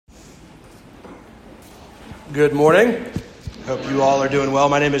Good morning. Hope you all are doing well.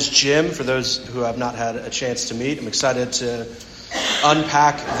 My name is Jim. For those who have not had a chance to meet, I'm excited to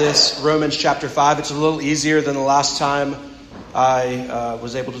unpack this Romans chapter 5. It's a little easier than the last time I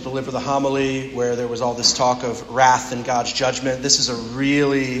was able to deliver the homily where there was all this talk of wrath and God's judgment. This is a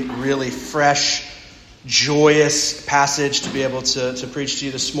really, really fresh, joyous passage to be able to preach to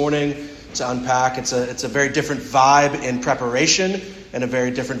you this morning, to unpack. It's a very different vibe in preparation and a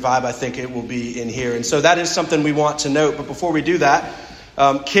very different vibe I think it will be in here. And so that is something we want to note. But before we do that,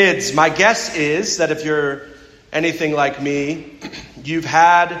 kids, my guess is that if you're anything like me, you've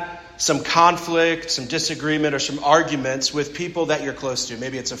had some conflict, some disagreement, or some arguments with people that you're close to.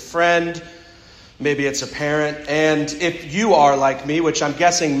 Maybe it's a friend, maybe it's a parent. And if you are like me, which I'm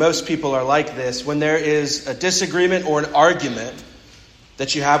guessing most people are like this, when there is a disagreement or an argument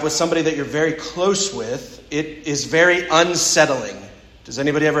that you have with somebody that you're very close with, it is very unsettling. Does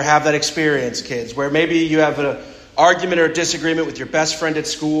anybody ever have that experience, kids, where maybe you have an argument or a disagreement with your best friend at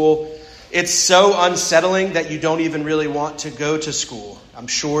school? It's so unsettling that you don't even really want to go to school. I'm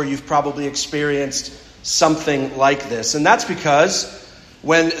sure you've probably experienced something like this. And that's because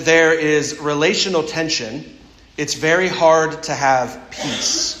when there is relational tension, it's very hard to have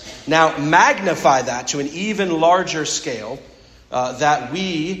peace. Now, magnify that to an even larger scale, that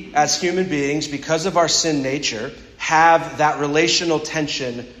we as human beings, because of our sin nature, have that relational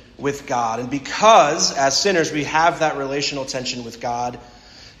tension with God. And because as sinners we have that relational tension with God,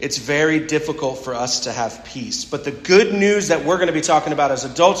 it's very difficult for us to have peace. But the good news that we're going to be talking about as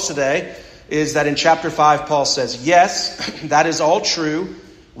adults today is that in chapter 5, Paul says, yes, that is all true.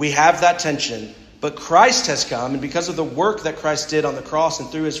 We have that tension. But Christ has come, and because of the work that Christ did on the cross and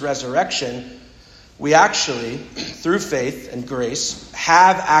through his resurrection, we actually, through faith and grace,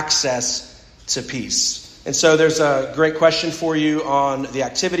 have access to peace. And so there's a great question for you on the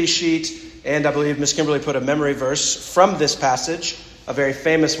activity sheet. And I believe Miss Kimberly put a memory verse from this passage, a very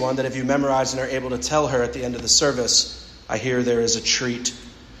famous one that if you memorize and are able to tell her at the end of the service, I hear there is a treat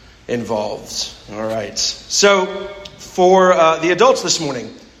involved. All right. So for the adults this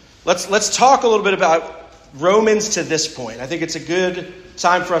morning, let's talk a little bit about Romans to this point. I think it's a good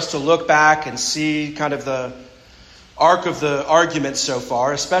time for us to look back and see kind of the arc of the argument so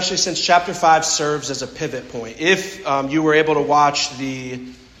far, especially since chapter 5 serves as a pivot point. If you were able to watch the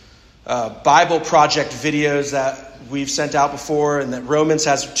Bible Project videos that we've sent out before, and that Romans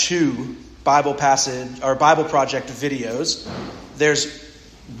has 2 Bible Project videos, there's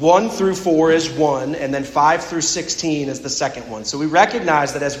 1 through 4 is one, and then 5 through 16 is the second one. So we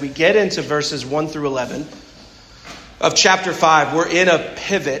recognize that as we get into verses 1 through 11 of chapter 5, we're in a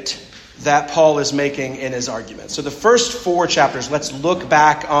pivot that Paul is making in his argument. So the first 4 chapters, let's look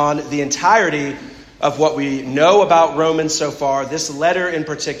back on the entirety of what we know about Romans so far, this letter in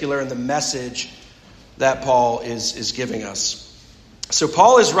particular, and the message that Paul is giving us. So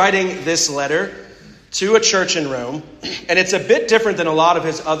Paul is writing this letter to a church in Rome, and it's a bit different than a lot of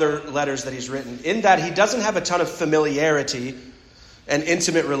his other letters that he's written, in that he doesn't have a ton of familiarity and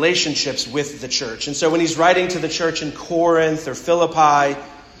intimate relationships with the church. And so when he's writing to the church in Corinth or Philippi,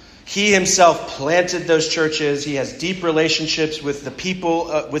 he himself planted those churches. He has deep relationships with the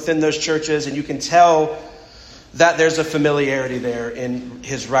people within those churches, and you can tell that there's a familiarity there in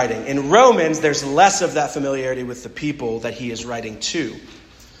his writing. In Romans, there's less of that familiarity with the people that he is writing to.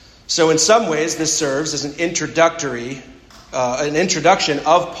 So in some ways, this serves as an introduction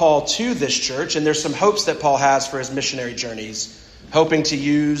of Paul to this church, and there's some hopes that Paul has for his missionary journeys, hoping to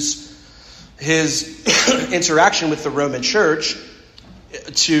use his interaction with the Roman church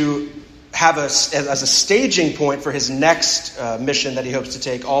to have as a staging point for his next mission that he hopes to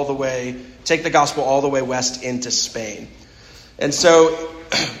take the gospel all the way west into Spain. And so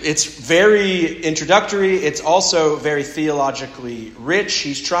it's very introductory. It's also very theologically rich.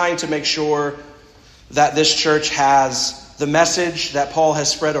 He's trying to make sure that this church has the message that Paul has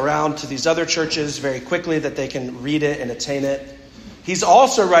spread around to these other churches very quickly, that they can read it and attain it. He's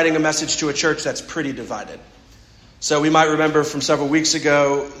also writing a message to a church that's pretty divided. So we might remember from several weeks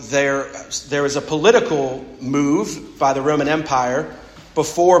ago, there was a political move by the Roman Empire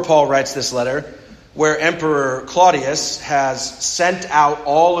before Paul writes this letter, where Emperor Claudius has sent out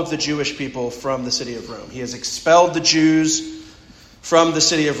all of the Jewish people from the city of Rome. He has expelled the Jews from the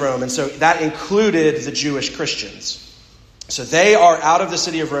city of Rome, and so that included the Jewish Christians. So they are out of the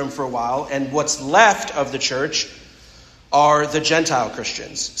city of Rome for a while, and what's left of the church are the Gentile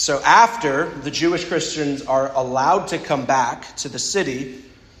Christians. So after the Jewish Christians are allowed to come back to the city,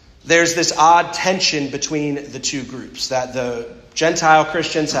 there's this odd tension between the two groups, that the Gentile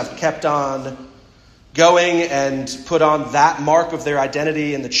Christians have kept on going and put on that mark of their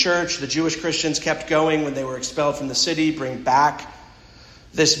identity in the church. The Jewish Christians kept going when they were expelled from the city, bring back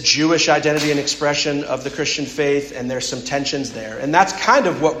this Jewish identity and expression of the Christian faith, and there's some tensions there. And that's kind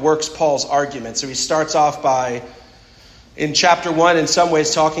of what works Paul's argument. So he starts off by, in chapter 1, in some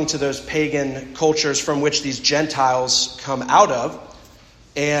ways talking to those pagan cultures from which these Gentiles come out of.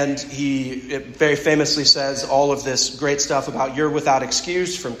 And he very famously says all of this great stuff about you're without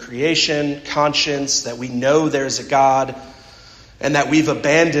excuse from creation, conscience, that we know there's a God, and that we've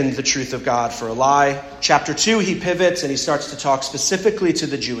abandoned the truth of God for a lie. Chapter 2, he pivots and he starts to talk specifically to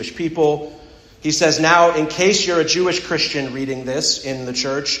the Jewish people. He says, now, in case you're a Jewish Christian reading this in the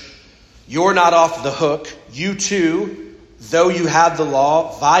church, you're not off the hook. You too, though you had the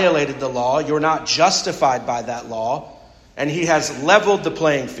law, violated the law. You're not justified by that law. And he has leveled the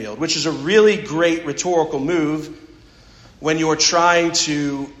playing field, which is a really great rhetorical move when you're trying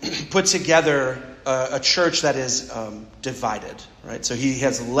to put together a church that is divided, right? So he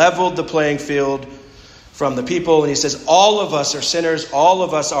has leveled the playing field from the people, and he says, all of us are sinners. All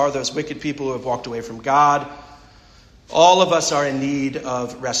of us are those wicked people who have walked away from God. All of us are in need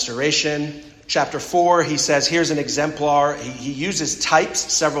of restoration. Chapter 4, he says, here's an exemplar. He uses types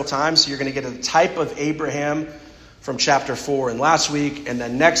several times. So you're going to get a type of Abraham from chapter 4 and last week. And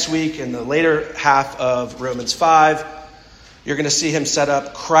then next week, in the later half of Romans 5, you're going to see him set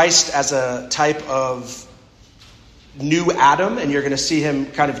up Christ as a type of new Adam. And you're going to see him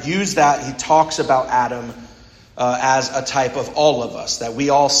kind of use that. He talks about Adam as a type of all of us, that we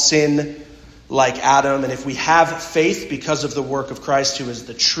all sin like Adam. And if we have faith because of the work of Christ, who is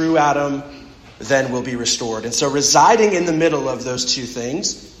the true Adam, then we'll be restored. And so residing in the middle of those two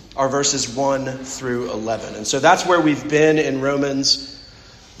things are verses 1 through 11. And so that's where we've been in Romans.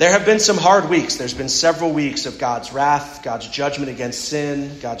 There have been some hard weeks. There's been several weeks of God's wrath, God's judgment against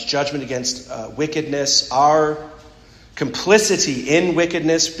sin, God's judgment against wickedness, our complicity in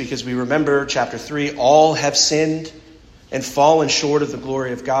wickedness, because we remember chapter 3, all have sinned and fallen short of the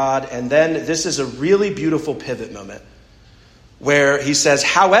glory of God. And then this is a really beautiful pivot moment where he says,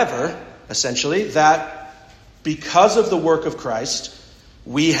 however, essentially, that because of the work of Christ,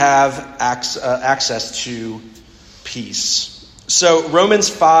 we have access to peace. So Romans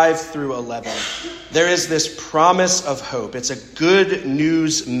 5 through 11, there is this promise of hope. It's a good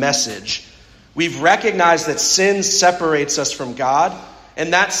news message. We've recognized that sin separates us from God,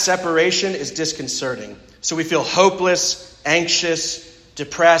 and that separation is disconcerting. So we feel hopeless, anxious,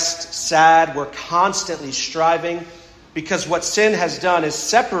 depressed, sad. We're constantly striving because what sin has done is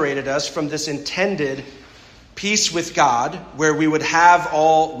separated us from this intended peace with God, where we would have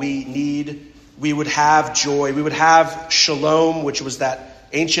all we need, we would have joy, we would have shalom, which was that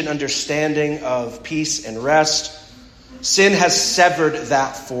ancient understanding of peace and rest. Sin has severed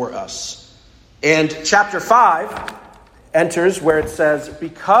that for us. And chapter 5 enters where it says,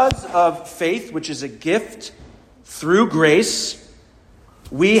 because of faith, which is a gift through grace,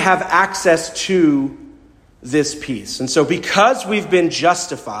 we have access to this peace. And so because we've been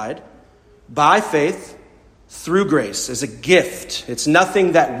justified by faith, through grace, as a gift. It's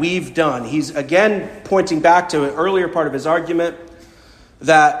nothing that we've done. He's again pointing back to an earlier part of his argument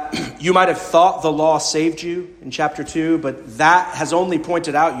that you might have thought the law saved you in chapter 2, but that has only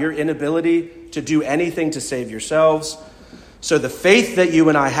pointed out your inability to do anything to save yourselves. So the faith that you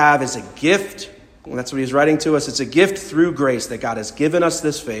and I have is a gift. And that's what he's writing to us. It's a gift through grace that God has given us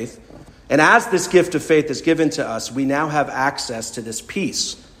this faith. And as this gift of faith is given to us, we now have access to this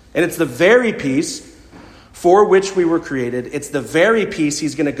peace. And it's the very peace for which we were created. It's the very peace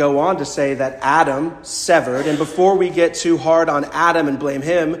he's going to go on to say that Adam severed. And before we get too hard on Adam and blame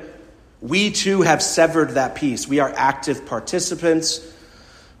him, we too have severed that peace. We are active participants.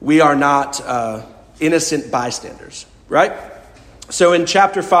 We are not innocent bystanders, right? So in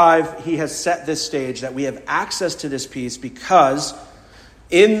chapter 5, he has set this stage that we have access to this peace because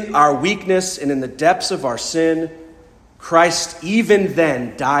in our weakness and in the depths of our sin, Christ even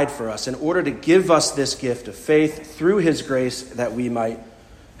then died for us in order to give us this gift of faith through his grace that we might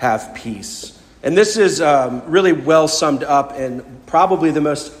have peace. And this is really well summed up in probably the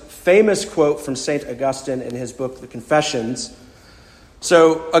most famous quote from St. Augustine in his book, The Confessions.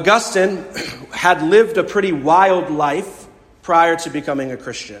 So Augustine had lived a pretty wild life prior to becoming a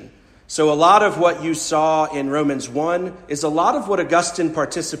Christian. So a lot of what you saw in Romans 1 is a lot of what Augustine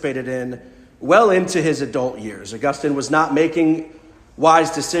participated in well into his adult years. Augustine was not making wise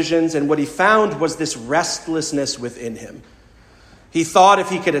decisions, and what he found was this restlessness within him. He thought if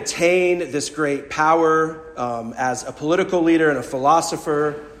he could attain this great power as a political leader and a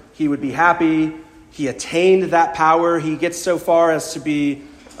philosopher, he would be happy. He attained that power. He gets so far as to be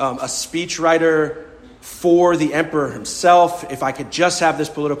a speechwriter for the emperor himself. If I could just have this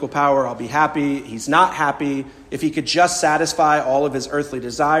political power, I'll be happy. He's not happy. If he could just satisfy all of his earthly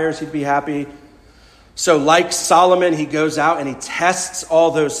desires, he'd be happy. So like Solomon, he goes out and he tests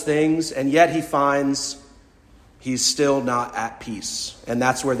all those things, and yet he finds he's still not at peace. And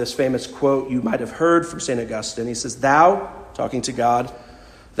that's where this famous quote you might have heard from St. Augustine. He says, "Thou," talking to God,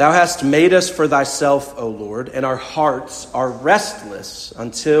 "thou hast made us for thyself, O Lord, and our hearts are restless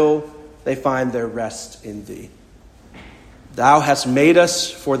until they find their rest in thee." Thou hast made us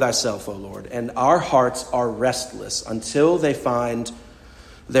for thyself, O Lord, and our hearts are restless until they find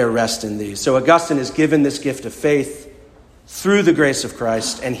their rest in thee. So Augustine is given this gift of faith through the grace of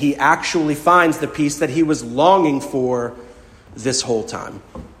Christ, and he actually finds the peace that he was longing for this whole time.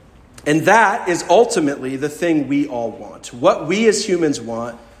 And that is ultimately the thing we all want. What we as humans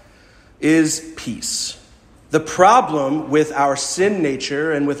want is peace. The problem with our sin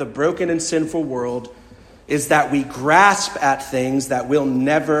nature and with a broken and sinful world is that we grasp at things that will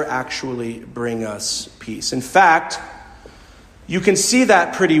never actually bring us peace. In fact, you can see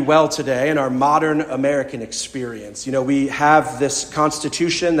that pretty well today in our modern American experience. You know, we have this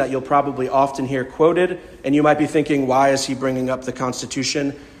Constitution that you'll probably often hear quoted, and you might be thinking, why is he bringing up the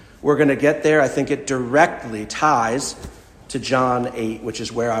Constitution? We're going to get there. I think it directly ties to John 8, which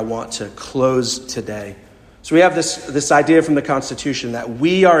is where I want to close today. So we have this idea from the Constitution that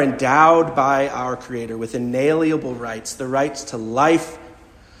we are endowed by our Creator with inalienable rights, the rights to life,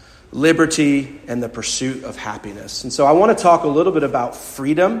 liberty, and the pursuit of happiness. And so I want to talk a little bit about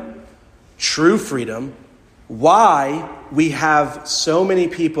freedom, true freedom, why we have so many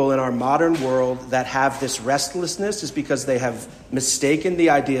people in our modern world that have this restlessness is because they have mistaken the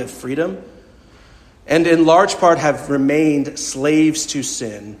idea of freedom and in large part have remained slaves to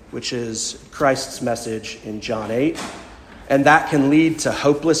sin, which is Christ's message in John 8. And that can lead to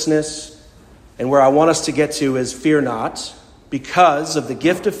hopelessness. And where I want us to get to is fear not, because of the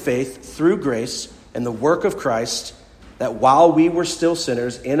gift of faith through grace and the work of Christ, that while we were still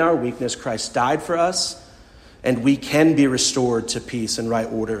sinners, in our weakness, Christ died for us, and we can be restored to peace and right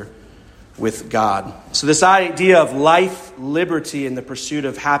order with God. So this idea of life, liberty, and the pursuit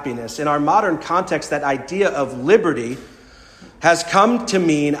of happiness, in our modern context, that idea of liberty has come to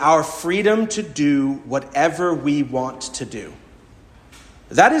mean our freedom to do whatever we want to do.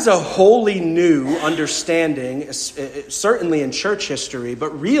 That is a wholly new understanding, certainly in church history,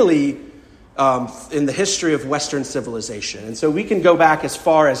 but really in the history of Western civilization. And so we can go back as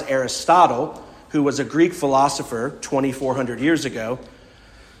far as Aristotle, who was a Greek philosopher 2,400 years ago.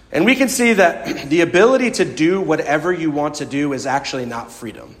 And we can see that the ability to do whatever you want to do is actually not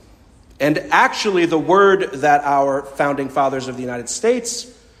freedom. And actually the word that our founding fathers of the United States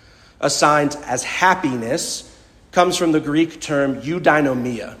assigned as happiness comes from the Greek term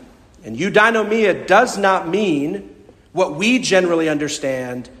eudaimonia. And eudaimonia does not mean what we generally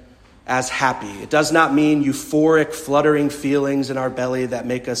understand as happy. It does not mean euphoric, fluttering feelings in our belly that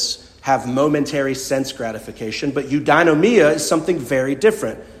make us have momentary sense gratification. But eudaimonia is something very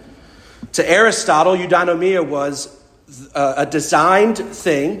different. To Aristotle, eudaimonia was a designed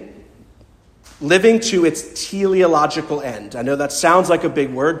thing living to its teleological end. I know that sounds like a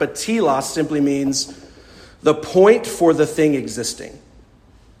big word, but telos simply means the point for the thing existing.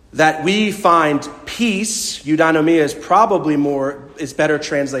 That we find peace, eudaimonia is better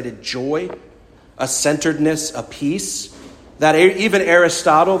translated joy, a centeredness, a peace. That even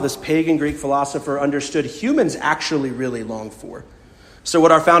Aristotle, this pagan Greek philosopher, understood humans actually really long for. So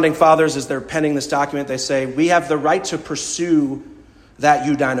what our founding fathers, as they're penning this document, they say, we have the right to pursue that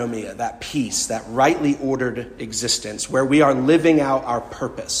eudaimonia, that peace, that rightly ordered existence, where we are living out our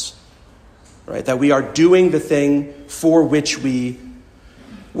purpose. Right, that we are doing the thing for which we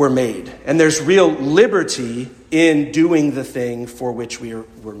were made. And there's real liberty in doing the thing for which we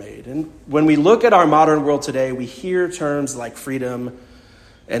were made. And when we look at our modern world today, we hear terms like freedom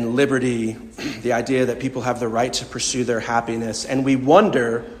and liberty, the idea that people have the right to pursue their happiness. And we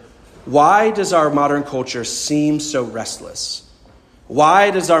wonder, why does our modern culture seem so restless? Why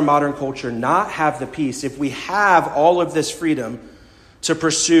does our modern culture not have the peace if we have all of this freedom to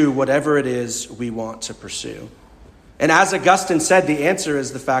pursue whatever it is we want to pursue? And as Augustine said, the answer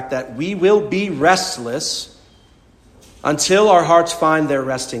is the fact that we will be restless until our hearts find their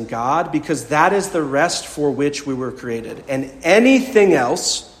rest in God, because that is the rest for which we were created. And anything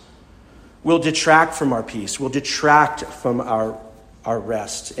else will detract from our peace, will detract from our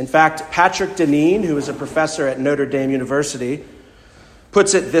rest. In fact, Patrick Deneen, who is a professor at Notre Dame University,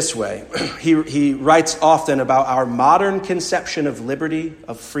 puts it this way. He writes often about our modern conception of liberty,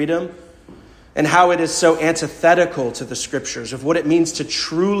 of freedom, and how it is so antithetical to the scriptures, of what it means to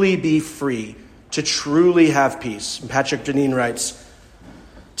truly be free, to truly have peace. And Patrick Deneen writes,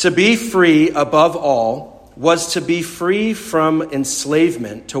 "To be free above all was to be free from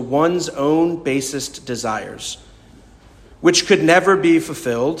enslavement to one's own basest desires, which could never be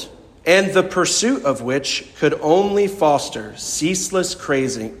fulfilled, and the pursuit of which could only foster ceaseless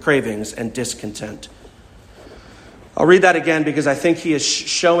cravings and discontent." I'll read that again because I think he is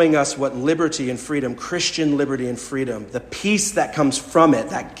showing us what liberty and freedom, Christian liberty and freedom, the peace that comes from it,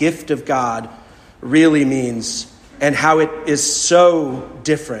 that gift of God, really means, and how it is so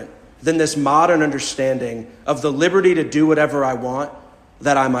different than this modern understanding of the liberty to do whatever I want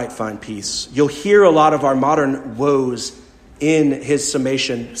that I might find peace. You'll hear a lot of our modern woes in his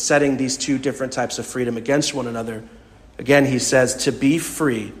summation, setting these two different types of freedom against one another. Again, he says, to be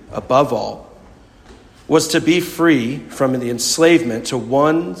free above all was to be free from the enslavement to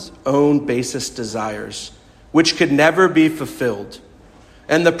one's own basest desires, which could never be fulfilled,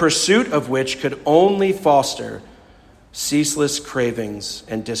 and the pursuit of which could only foster ceaseless cravings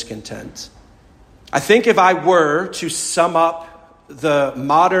and discontent. I think if I were to sum up the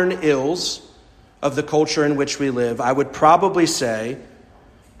modern ills of the culture in which we live, I would probably say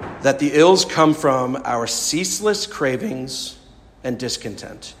that the ills come from our ceaseless cravings and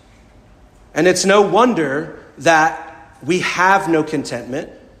discontent. And it's no wonder that we have no contentment,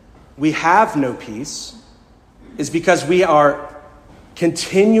 we have no peace, is because we are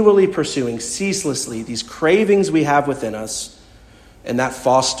continually pursuing ceaselessly these cravings we have within us, and that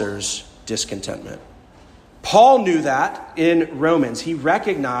fosters discontentment. Paul knew that in Romans. He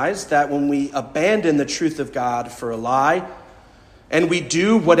recognized that when we abandon the truth of God for a lie, and we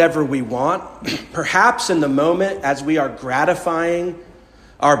do whatever we want, perhaps in the moment as we are gratifying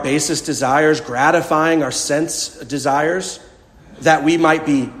our basest desires, gratifying our sense desires, that we might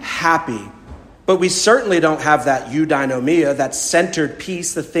be happy. But we certainly don't have that eudaimonia, that centered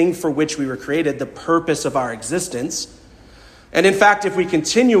peace, the thing for which we were created, the purpose of our existence. And in fact, if we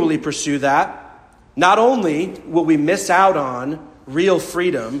continually pursue that, not only will we miss out on real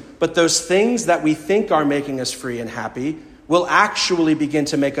freedom, but those things that we think are making us free and happy will actually begin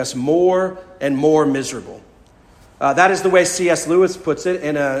to make us more and more miserable. That is the way C.S. Lewis puts it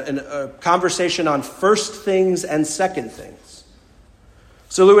in a conversation on first things and second things.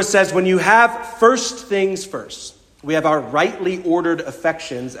 So Lewis says, when you have first things first, we have our rightly ordered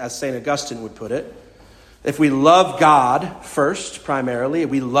affections, as St. Augustine would put it. If we love God first, primarily,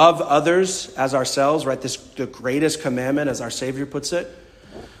 we love others as ourselves, right? This the greatest commandment, as our Savior puts it.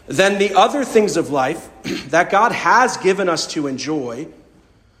 Then the other things of life that God has given us to enjoy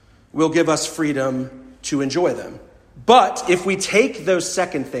will give us freedom to enjoy them. But if we take those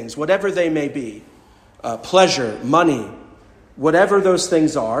second things, whatever they may be, pleasure, money, whatever those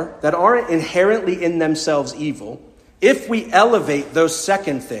things are, that aren't inherently in themselves evil, if we elevate those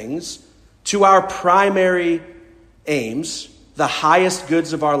second things to our primary aims, the highest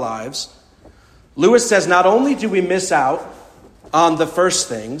goods of our lives, Lewis says not only do we miss out on the first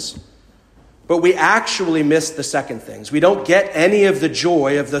things, but we actually miss the second things. We don't get any of the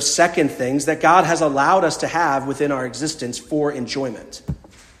joy of the second things that God has allowed us to have within our existence for enjoyment.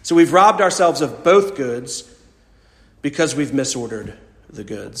 So we've robbed ourselves of both goods because we've misordered the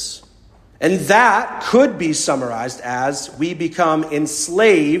goods. And that could be summarized as we become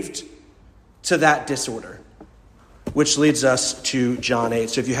enslaved to that disorder, which leads us to John 8.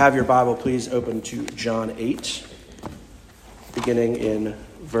 So if you have your Bible, please open to John 8, beginning in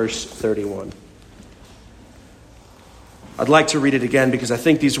verse 31. I'd like to read it again because I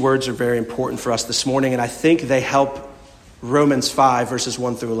think these words are very important for us this morning, and I think they help Romans 5, verses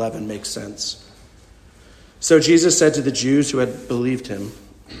 1 through 11 make sense. So Jesus said to the Jews who had believed him,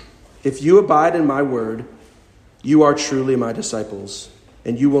 "If you abide in my word, you are truly my disciples,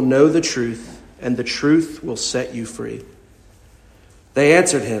 and you will know the truth, and the truth will set you free." They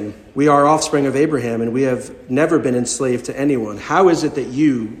answered him, "We are offspring of Abraham, and we have never been enslaved to anyone. How is it that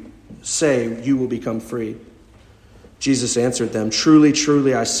you say you will become free?" Jesus answered them, "Truly,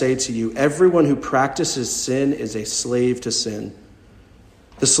 truly, I say to you, everyone who practices sin is a slave to sin.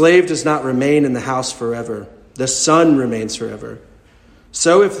 The slave does not remain in the house forever. The Son remains forever.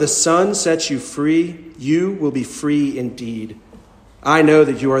 So if the Son sets you free, you will be free indeed. I know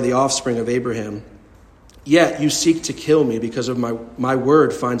that you are the offspring of Abraham. Yet you seek to kill me because of my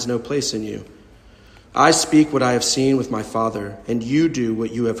word finds no place in you. I speak what I have seen with my Father, and you do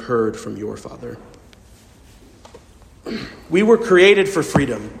what you have heard from your father." We were created for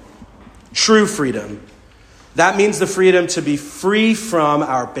freedom, true freedom. That means the freedom to be free from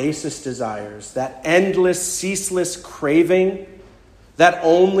our basest desires, that endless, ceaseless craving that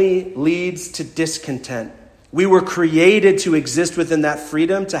only leads to discontent We were created to exist within that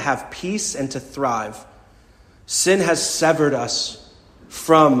freedom, to have peace and to thrive. Sin has severed us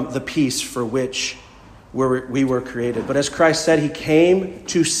from the peace for which we were created. But as Christ said, he came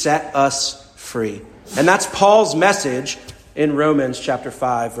to set us free. And that's Paul's message in Romans chapter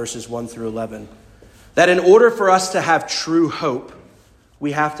 5, verses 1 through 11. That in order for us to have true hope,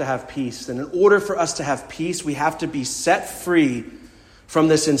 we have to have peace. And in order for us to have peace, we have to be set free from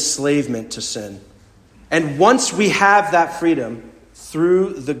this enslavement to sin. And once we have that freedom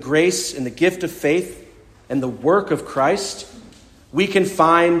through the grace and the gift of faith and the work of Christ, we can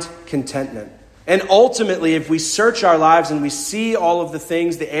find contentment. And ultimately, if we search our lives and we see all of the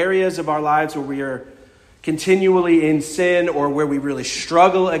things, the areas of our lives where we are continually in sin or where we really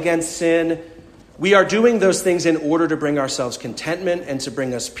struggle against sin, we are doing those things in order to bring ourselves contentment and to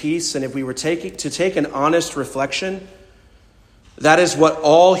bring us peace. And if we were to take an honest reflection, that is what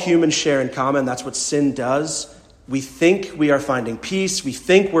all humans share in common. That's what sin does. We think we are finding peace. We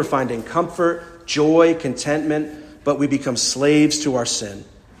think we're finding comfort, joy, contentment, but we become slaves to our sin.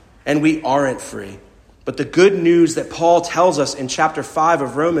 And we aren't free. But the good news that Paul tells us in chapter 5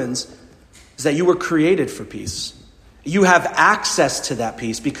 of Romans is that you were created for peace. You have access to that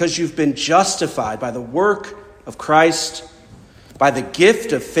peace because you've been justified by the work of Christ, by the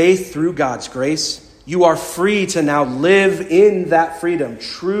gift of faith through God's grace. You are free to now live in that freedom,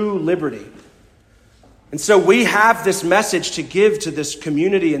 true liberty. And so we have this message to give to this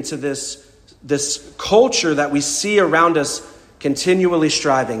community and to this culture that we see around us, continually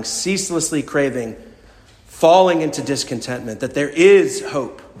striving, ceaselessly craving, falling into discontentment, that there is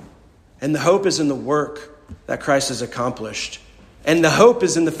hope. And the hope is in the work that Christ has accomplished. And the hope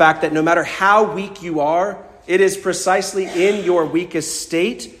is in the fact that no matter how weak you are, it is precisely in your weakest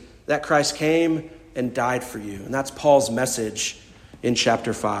state that Christ came and died for you. And that's Paul's message in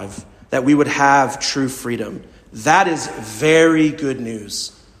chapter 5, that we would have true freedom. That is very good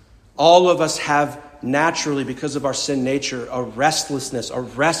news. All of us have naturally, because of our sin nature, a restlessness, a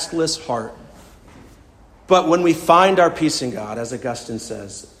restless heart. But when we find our peace in God, as Augustine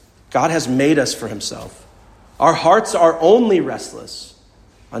says, God has made us for himself. Our hearts are only restless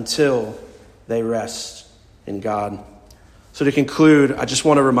until they rest in God. So to conclude, I just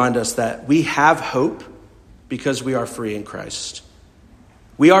want to remind us that we have hope because we are free in Christ.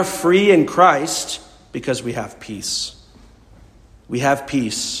 We are free in Christ because we have peace. We have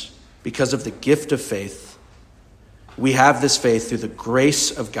peace because of the gift of faith. We have this faith through the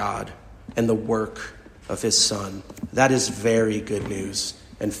grace of God and the work of his Son. That is very good news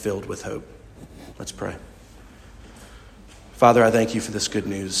and filled with hope. Let's pray. Father, I thank you for this good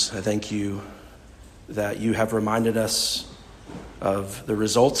news. I thank you that you have reminded us of the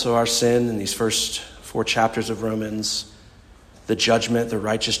results of our sin in these first 4 chapters of Romans, the judgment, the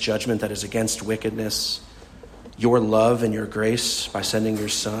righteous judgment that is against wickedness, your love and your grace by sending your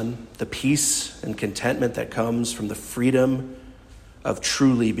Son, the peace and contentment that comes from the freedom of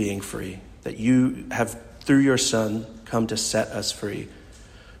truly being free, that you have, through your Son, come to set us free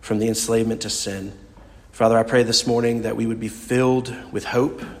from the enslavement to sin. Father, I pray this morning that we would be filled with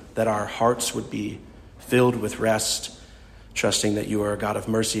hope, that our hearts would be filled with rest, trusting that you are a God of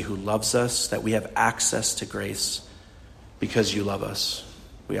mercy who loves us, that we have access to grace because you love us.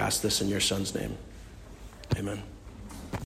 We ask this in your Son's name. Amen.